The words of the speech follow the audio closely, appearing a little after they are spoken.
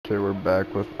Okay, we're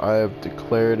back with I have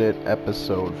declared it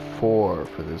episode 4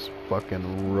 for this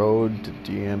fucking road to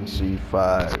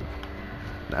DmC5.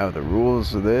 Now the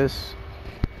rules of this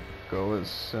go as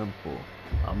simple.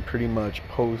 I'm pretty much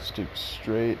posting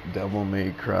straight Devil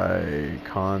May Cry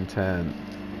content,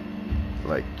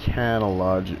 like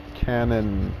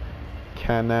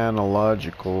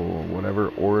canonological, whatever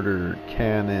order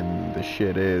canon the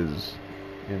shit is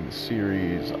in the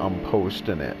series, I'm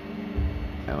posting it.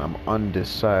 And I'm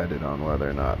undecided on whether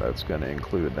or not that's going to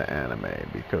include the anime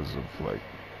because of, like,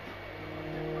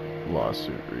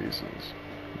 lawsuit reasons.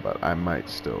 But I might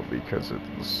still because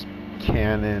it's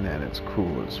canon and it's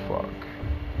cool as fuck.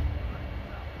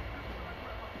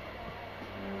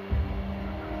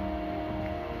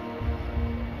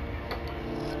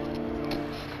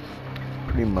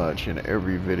 Pretty much in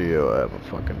every video I have a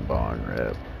fucking bong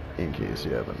rip, in case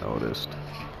you haven't noticed.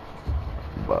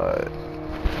 But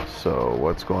so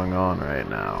what's going on right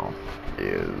now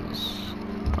is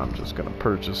I'm just gonna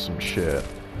purchase some shit.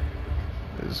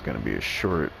 This is gonna be a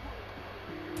short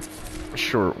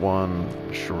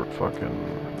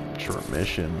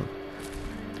mission.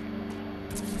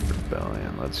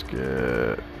 Rebellion, let's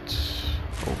get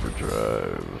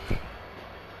overdrive.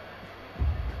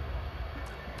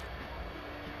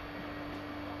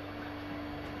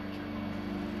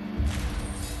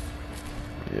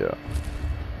 Yeah.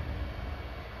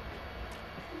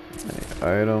 Any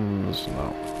items?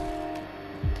 No.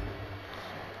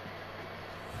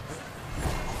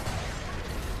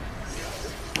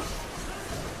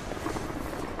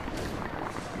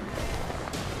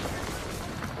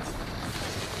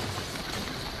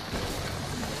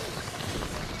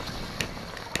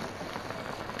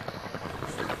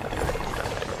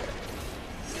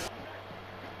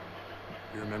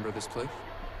 You remember this place?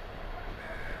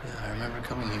 Yeah, I remember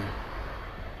coming here.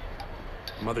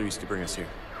 Mother used to bring us here.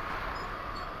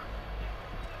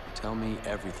 Tell me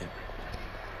everything.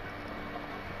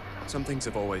 Some things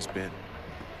have always been.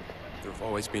 There have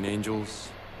always been angels.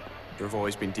 There have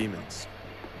always been demons.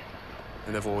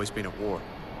 And there have always been at war.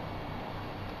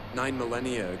 9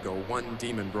 millennia ago, one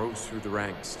demon rose through the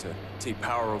ranks to take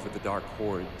power over the dark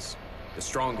hordes. The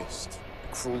strongest, the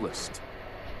cruelest.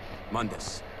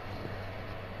 Mundus.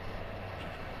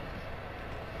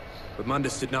 But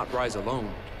Mundus did not rise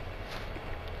alone.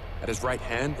 At his right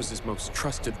hand was his most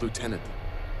trusted lieutenant,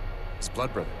 his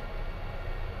blood brother,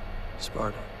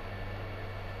 Sparta.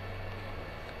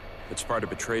 But Sparta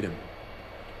betrayed him.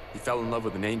 He fell in love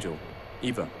with an angel,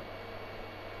 Eva.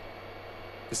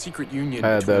 The secret union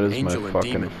I had that between as angel my and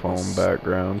fucking demon phone was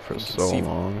background for so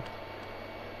inconceivable. long.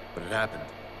 But it happened.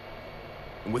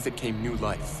 And with it came new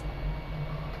life.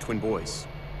 Twin boys.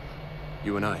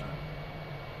 You and I.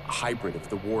 A hybrid of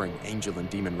the warring angel and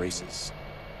demon races.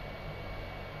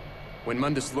 When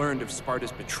Mundus learned of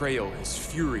Sparta's betrayal, his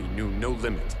fury knew no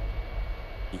limit.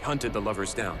 He hunted the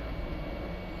lovers down.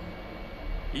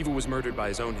 Eva was murdered by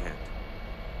his own hand.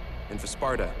 And for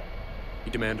Sparta, he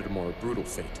demanded a more brutal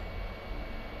fate.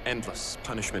 Endless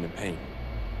punishment and pain.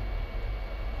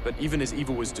 But even as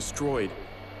Eva was destroyed,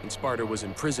 and Sparta was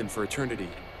imprisoned for eternity,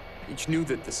 each knew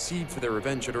that the seed for their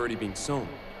revenge had already been sown.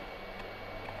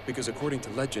 Because according to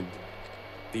legend,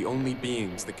 the only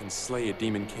beings that can slay a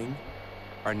demon king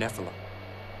are Nephilim,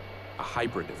 a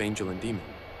hybrid of angel and demon.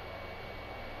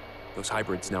 Those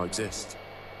hybrids now exist,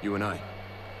 you and I.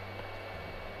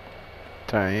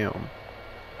 Damn.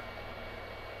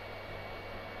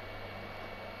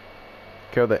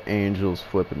 Look how the angels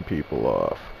flipping people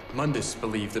off. Mundus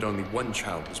believed that only one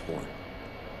child was born.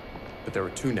 But there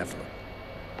were 2 Nephilim,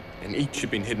 and each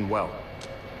had been hidden well.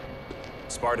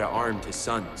 Sparta armed his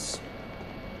sons.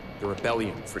 The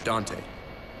rebellion for Dante.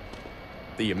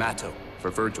 The Yamato for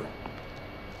Virgil.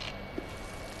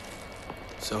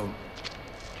 So,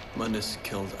 Mundus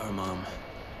killed our mom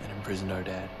and imprisoned our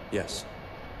dad. Yes.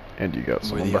 And you got We're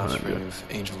someone the behind offspring you. of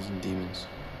angels and demons.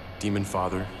 Demon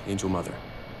father, angel mother.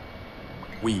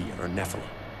 We are Nephilim.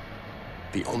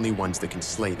 The only ones that can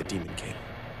slay the demon king.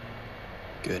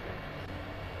 Good.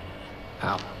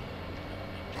 How?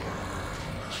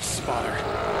 Spotter.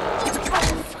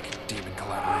 Fucking demon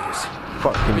collaborators.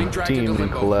 Fucking demon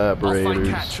I'll collaborators. find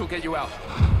Kat. She'll get you out.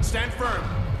 Stand firm.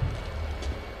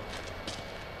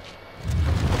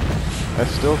 I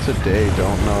still today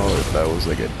don't know if that was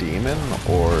like a demon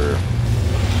or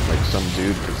like some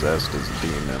dude possessed as a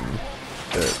demon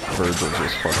that Virgil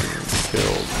just fucking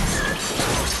killed.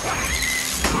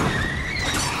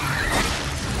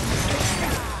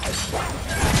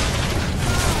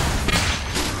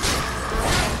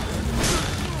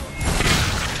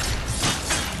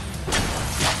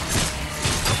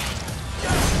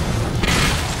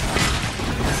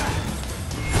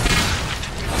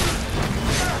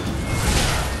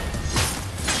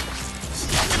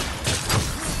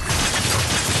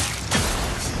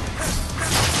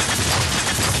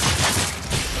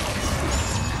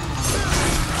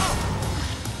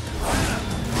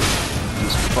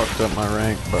 just fucked up my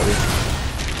rank, buddy.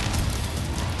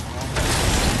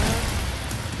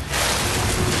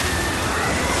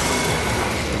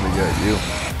 And we got you.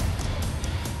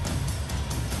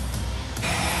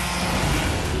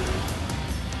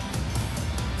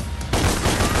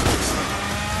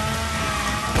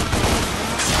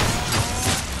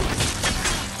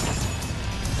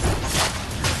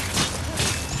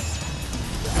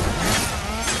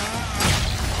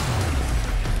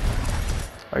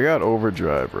 I got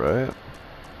overdrive, right?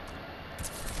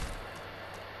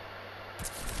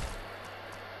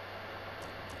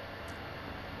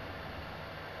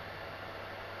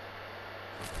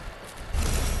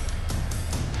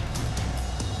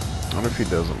 I wonder if he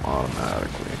does them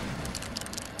automatically.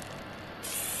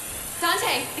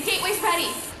 Dante, the gateway's ready.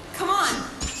 Come on.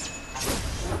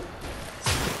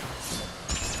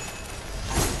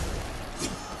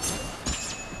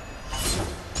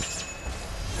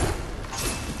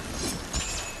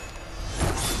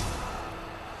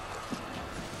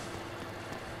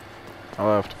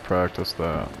 I'll have to practice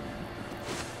that.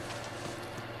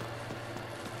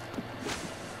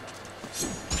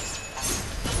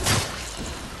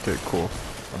 Okay, cool.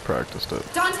 I practiced it.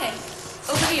 Dante,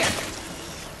 over here.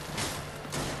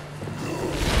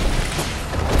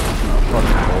 Oh,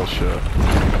 fucking bullshit.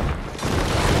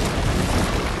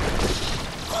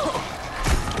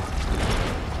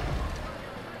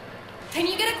 Can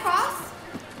you get across?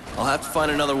 I'll have to find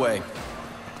another way.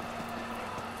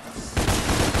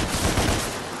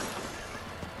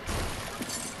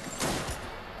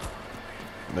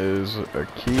 There's a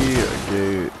key, a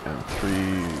gate, and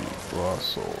 3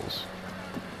 lost souls.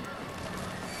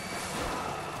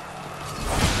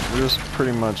 We're just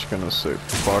pretty much gonna say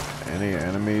fuck any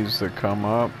enemies that come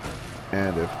up,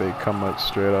 and if they come up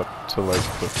straight up to like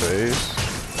the face,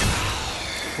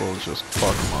 we'll just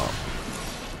fuck them up.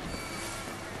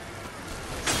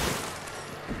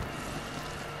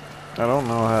 I don't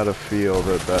know how to feel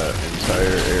that that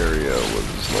entire area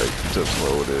was like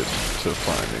devoted to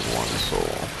finding one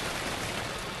soul.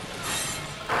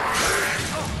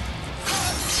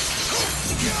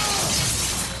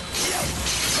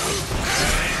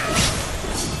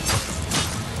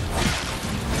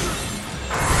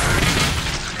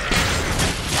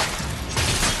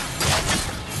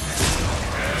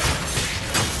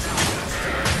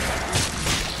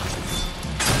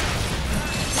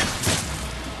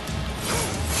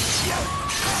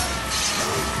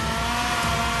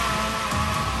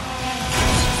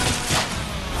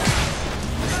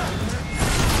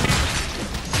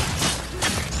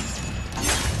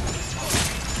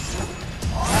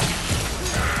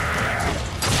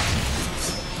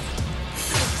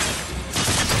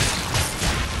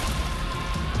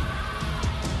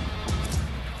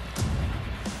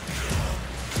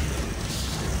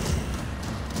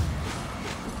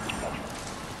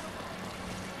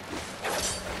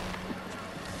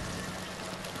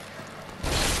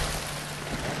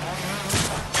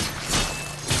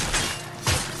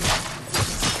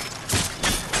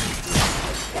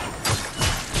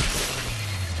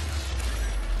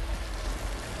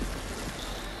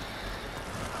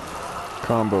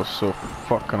 Combo's so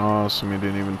fucking awesome, he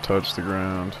didn't even touch the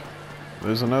ground.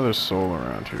 There's another soul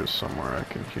around here somewhere, I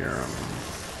can hear him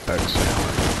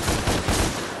exhaling.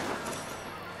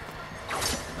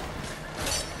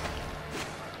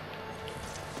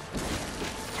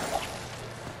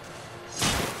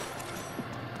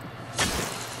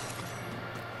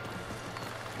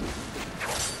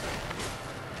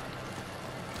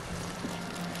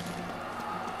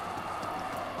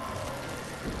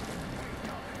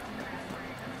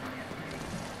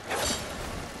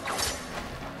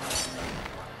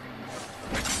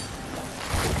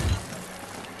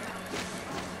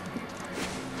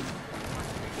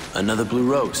 Another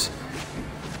blue rose.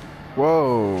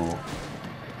 Whoa!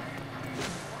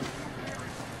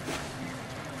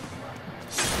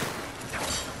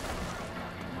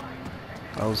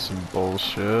 That was some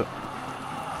bullshit.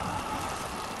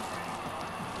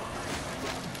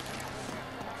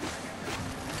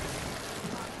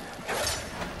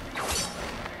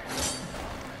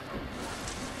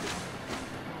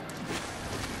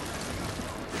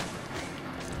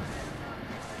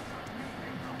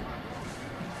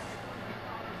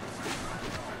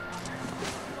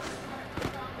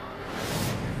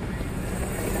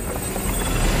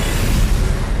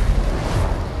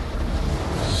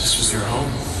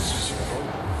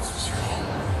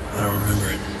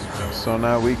 So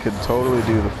now we could totally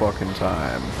do the fucking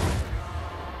time.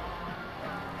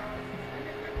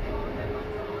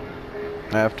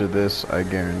 After this, I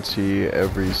guarantee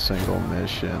every single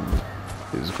mission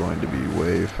is going to be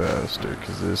way faster,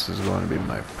 because this is going to be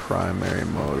my primary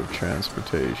mode of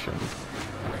transportation.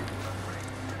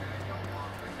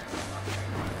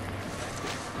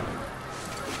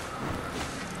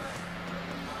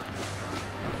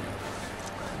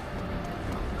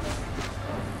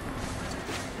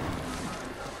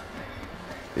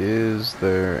 Is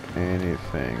there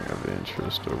anything of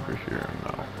interest over here?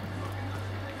 No.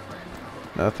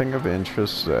 Nothing of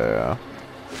interest there.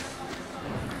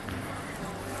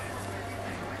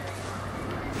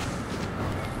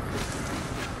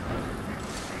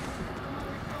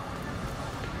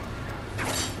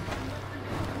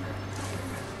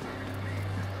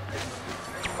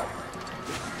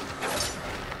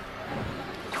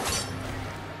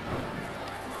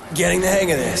 Getting the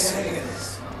hang of this.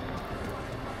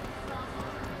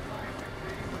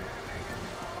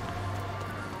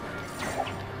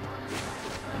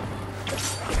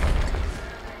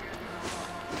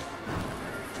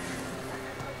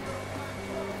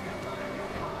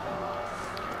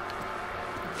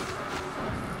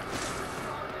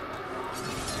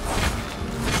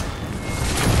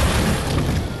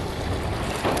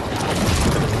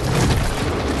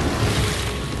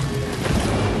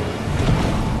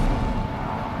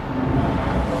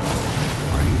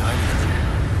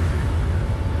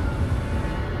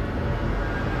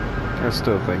 I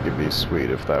still think it'd be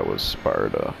sweet if that was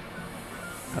Sparta.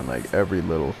 And like every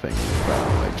little thing you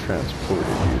found like transported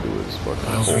you to his fucking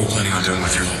What else are you hole. planning on doing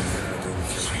with your life?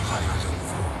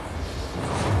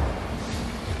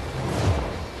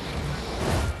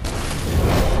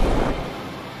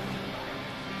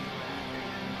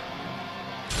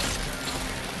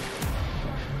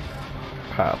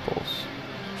 Pathos.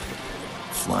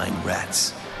 Flying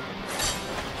rats.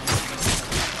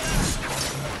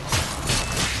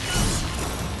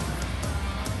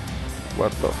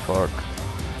 What the fuck?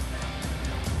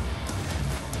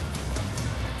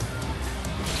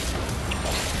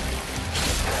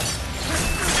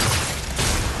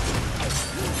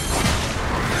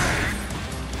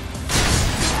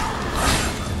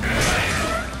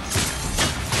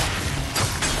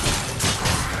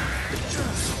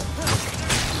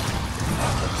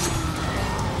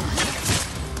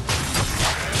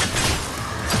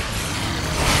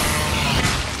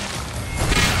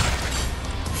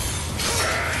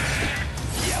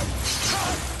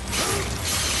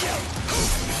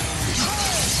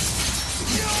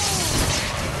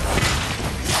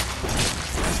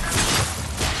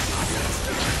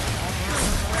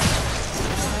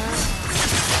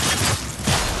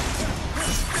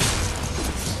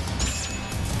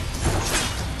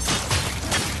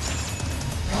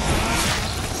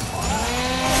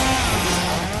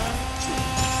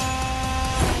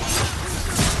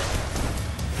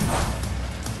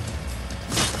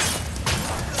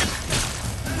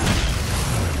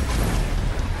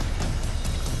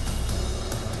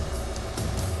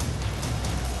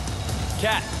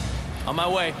 Cat, on my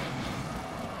way.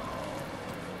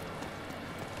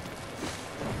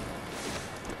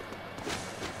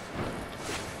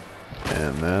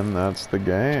 And then that's the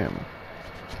game.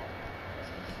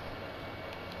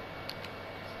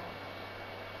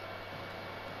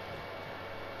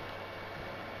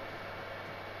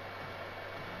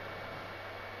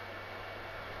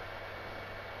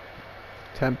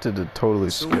 Tempted to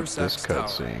totally skip this Sachs Tower,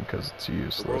 cutscene because it's the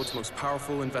world's useless. most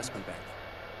powerful investment bank.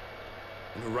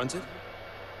 And who runs it?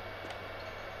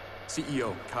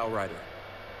 CEO Kyle Ryder,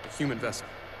 a human vessel,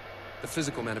 the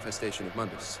physical manifestation of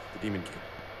Mundus, the Demon King.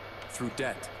 Through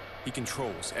debt, he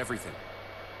controls everything.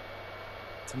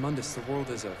 To Mundus, the world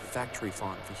is a factory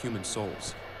farm for human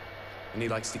souls, and he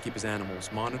likes to keep his animals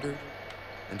monitored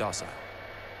and docile.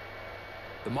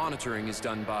 The monitoring is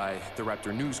done by the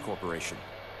Raptor News Corporation,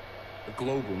 a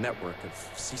global network of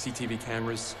CCTV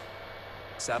cameras,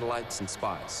 satellites, and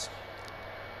spies.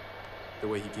 The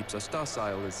way he keeps us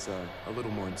docile is a little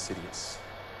more insidious.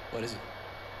 What is it?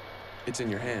 It's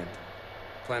in your hand.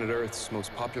 Planet Earth's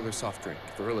most popular soft drink,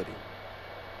 Virility.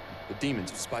 The demons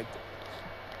have spiked it.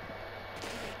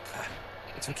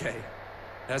 It's okay.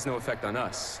 It has no effect on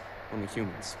us, only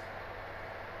humans.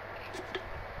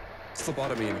 It's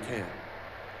phlebotomy in a can.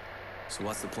 So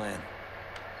what's the plan?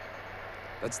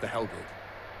 That's the Hellgate,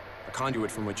 a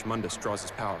conduit from which Mundus draws his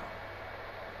power.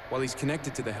 While he's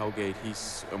connected to the Hellgate,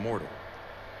 he's immortal.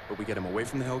 But we get him away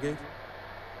from the Hellgate,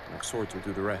 and our swords will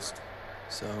do the rest.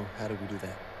 So, how do we do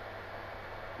that?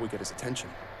 We get his attention.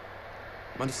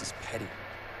 Mundus is petty.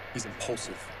 He's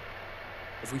impulsive.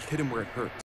 If we hit him where it hurts,